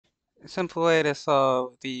simple way to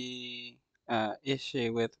solve the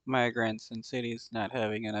issue with migrants and cities not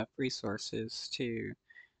having enough resources to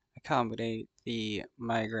accommodate the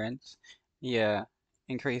migrants. Yeah,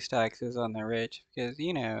 increase taxes on the rich because,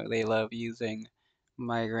 they love using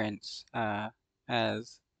migrants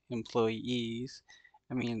as employees.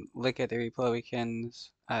 I mean, look at the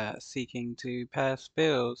Republicans seeking to pass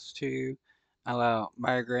bills to allow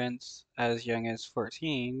migrants as young as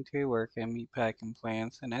 14 to work in meatpacking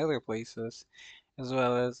plants and other places, as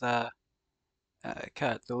well as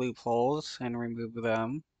cut the loopholes and remove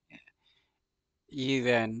them. You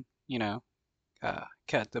then,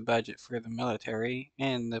 cut the budget for the military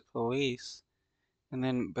and the police, and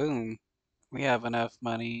then boom, we have enough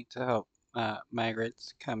money to help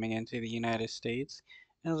migrants coming into the United States,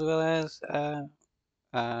 as well as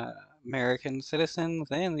uh, American citizens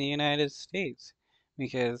in the United States,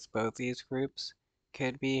 because both these groups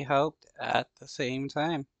could be helped at the same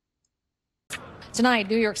time. Tonight,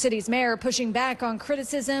 New York City's mayor pushing back on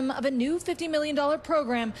criticism of a new $50 million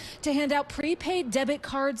program to hand out prepaid debit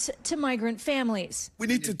cards to migrant families. We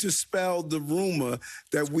need to dispel the rumor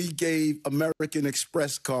that we gave American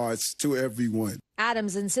Express cards to everyone.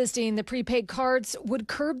 Adams insisting the prepaid cards would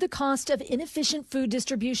curb the cost of inefficient food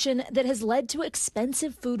distribution that has led to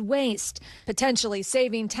expensive food waste, potentially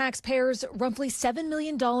saving taxpayers roughly $7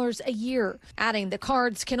 million a year. Adding the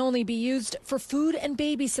cards can only be used for food and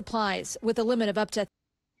baby supplies with a limit of up to.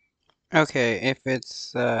 Okay, if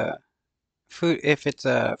it's a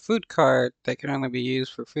food card that can only be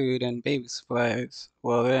used for food and baby supplies,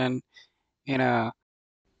 well then, you know,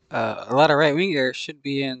 a lot of right wingers should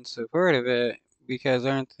be in support of it because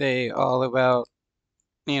aren't they all about,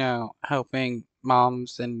 helping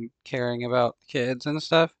moms and caring about kids and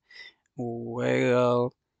stuff?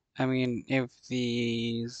 Well, I mean, if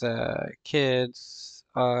these kids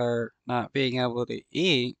are not being able to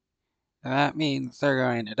eat, that means they're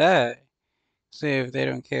going to die. So if they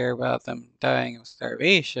don't care about them dying of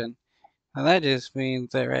starvation, well, that just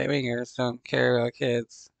means that right wingers don't care about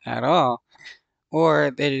kids at all.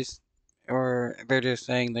 Or they're just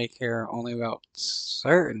saying they care only about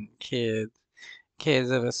certain kids,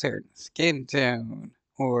 kids of a certain skin tone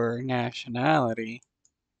or nationality.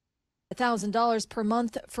 $1,000 per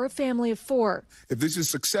month for a family of four. If this is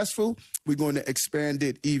successful, we're going to expand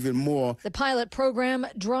it even more. The pilot program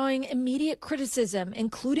drawing immediate criticism,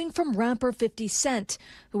 including from rapper 50 Cent,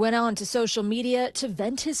 who went on to social media to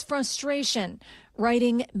vent his frustration,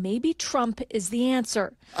 writing, "Maybe Trump is the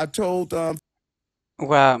answer." I told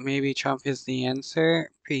Well, maybe Trump is the answer.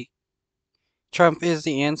 Trump is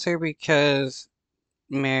the answer because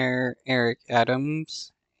Mayor Eric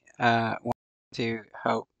Adams wanted to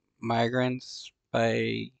help migrants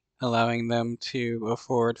by allowing them to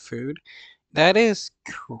afford food. That is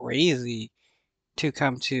crazy to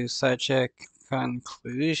come to such a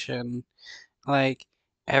conclusion. Like,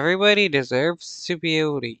 everybody deserves to be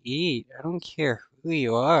able to eat. I don't care who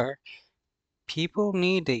you are. People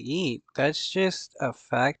need to eat. That's just a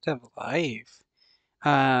fact of life.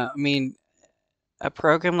 I mean, a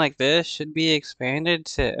program like this should be expanded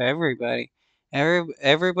to everybody.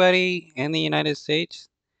 Everybody in the United States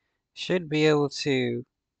should be able to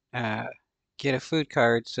uh, get a food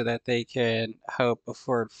card so that they can help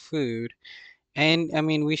afford food. And I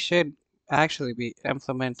mean, we should actually be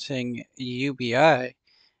implementing UBI,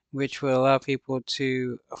 which will allow people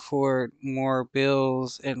to afford more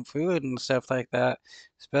bills and food and stuff like that,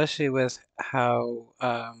 especially with how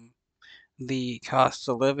the cost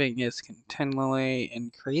of living is continually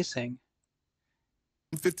increasing.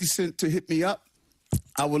 50 Cent to hit me up.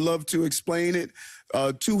 I would love to explain it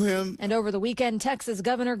to him. And over the weekend, Texas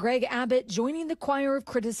Governor Greg Abbott joining the choir of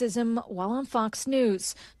criticism while on Fox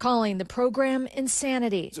News, calling the program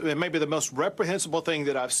insanity. It may be the most reprehensible thing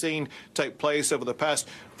that I've seen take place over the past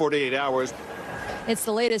 48 hours. It's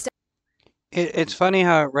the latest. It's funny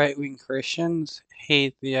how right-wing Christians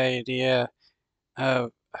hate the idea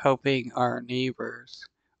of helping our neighbors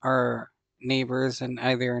and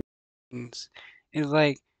other nations. It's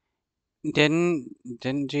like,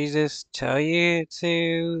 didn't Jesus tell you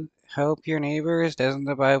to help your neighbors? Doesn't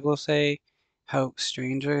the Bible say help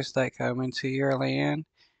strangers that come into your land?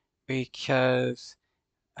 Because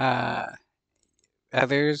uh,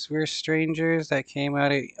 others were strangers that came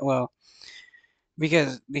out of, well,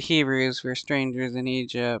 because the Hebrews were strangers in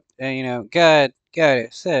Egypt, and God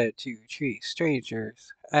has said to treat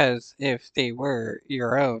strangers as if they were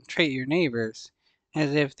your own. Treat your neighbors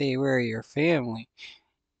as if they were your family.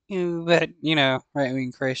 But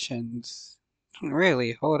right-wing Christians don't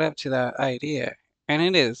really hold up to that idea, and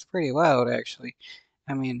it is pretty wild, actually.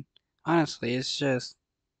 I mean, honestly, it's just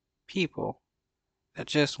people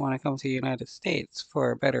just want to come to the United States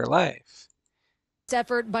for a better life.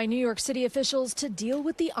 Effort by New York City officials to deal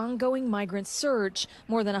with the ongoing migrant surge.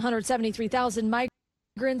 More than 173,000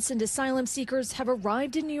 migrants and asylum seekers have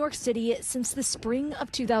arrived in New York City since the spring of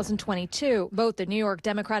 2022. Both the New York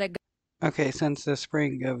Democratic Okay, since the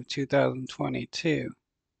spring of 2022.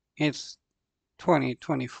 It's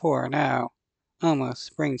 2024 now. Almost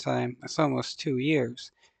springtime. It's almost 2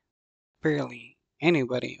 years. Barely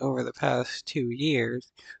anybody over the past 2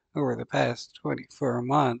 years, over the past 24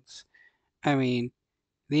 months. I mean,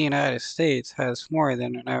 the United States has more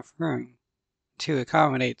than enough room to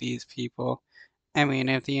accommodate these people. I mean,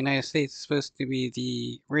 if the United States is supposed to be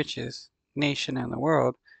the richest nation in the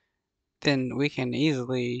world, then we can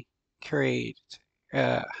easily create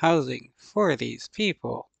housing for these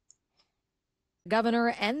people.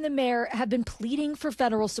 governor and the mayor have been pleading for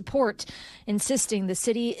federal support, insisting the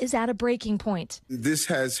city is at a breaking point. This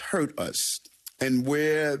has hurt us. And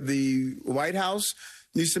where the White House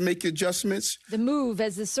needs to make adjustments. The move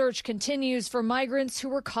as the search continues for migrants who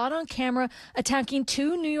were caught on camera attacking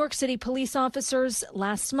 2 New York City police officers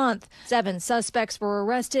last month. 7 suspects were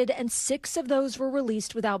arrested and 6 of those were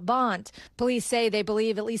released without bond. Police say they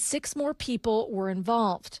believe at least 6 more people were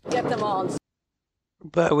involved. Get them all.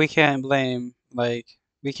 But we can't blame,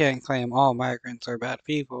 we can't claim all migrants are bad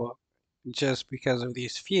people just because of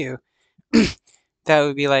these few. That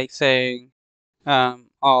would be like saying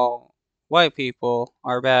all white people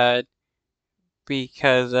are bad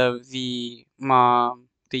because of the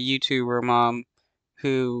YouTuber mom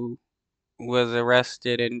who was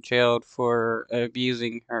arrested and jailed for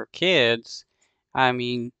abusing her kids. I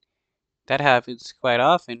mean, that happens quite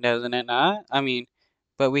often, doesn't it not? I mean,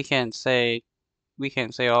 but we can't say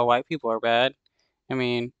all white people are bad. I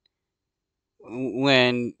mean,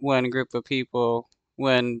 when a group of people,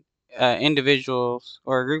 when individuals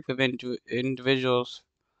or a group of individuals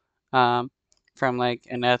from like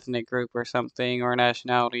an ethnic group or something or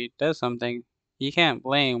nationality does something, you can't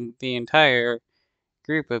blame the entire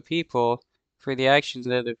group of people for the actions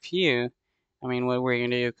of the few. I mean, what we're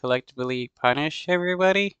gonna do, collectively punish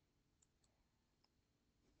everybody?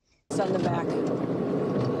 On the back.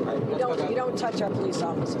 You don't touch our police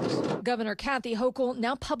officers. Governor Kathy Hochul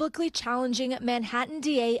now publicly challenging Manhattan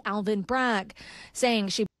DA Alvin Bragg, saying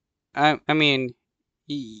she I mean,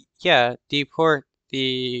 yeah, deport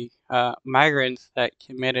the migrants that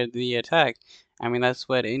committed the attack. I mean, that's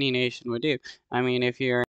what any nation would do. I mean, if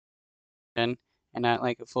you're and not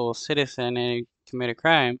like a full citizen and you commit a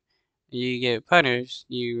crime, you get punished,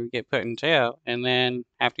 you get put in jail, and then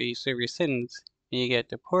after you serve your sentence, you get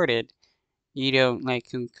deported. You don't like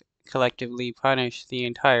collectively punish the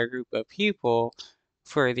entire group of people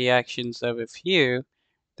for the actions of a few.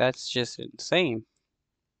 That's just insane.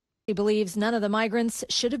 believes none of the migrants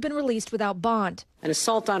should have been released without bond. An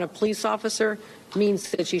assault on a police officer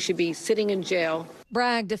means that she should be sitting in jail.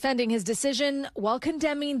 Bragg defending his decision while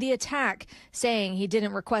condemning the attack, saying he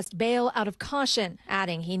didn't request bail out of caution,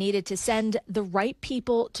 adding he needed to send the right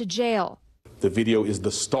people to jail. The video is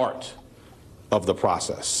the start of the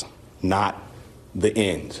process, not the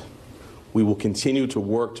end. We will continue to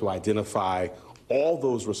work to identify all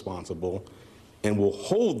those responsible and will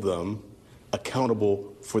hold them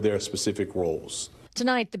accountable for their specific roles.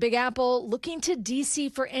 Tonight, the Big Apple looking to D.C.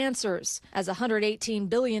 for answers as a $118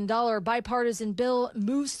 billion bipartisan bill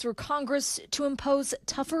moves through Congress to impose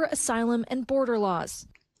tougher asylum and border laws.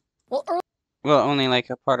 Well, only like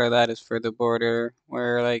a part of that is for the border,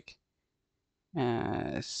 where like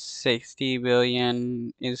 60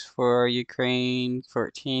 billion is for Ukraine,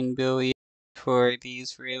 14 billion for the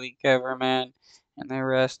Israeli government, and the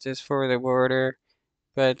rest is for the border.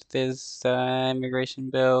 But this immigration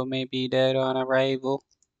bill may be dead on arrival.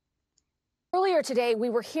 Earlier today, we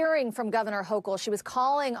were hearing from Governor Hochul. She was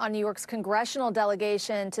calling on New York's congressional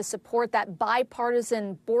delegation to support that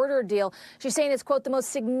bipartisan border deal. She's saying it's, quote, the most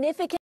significant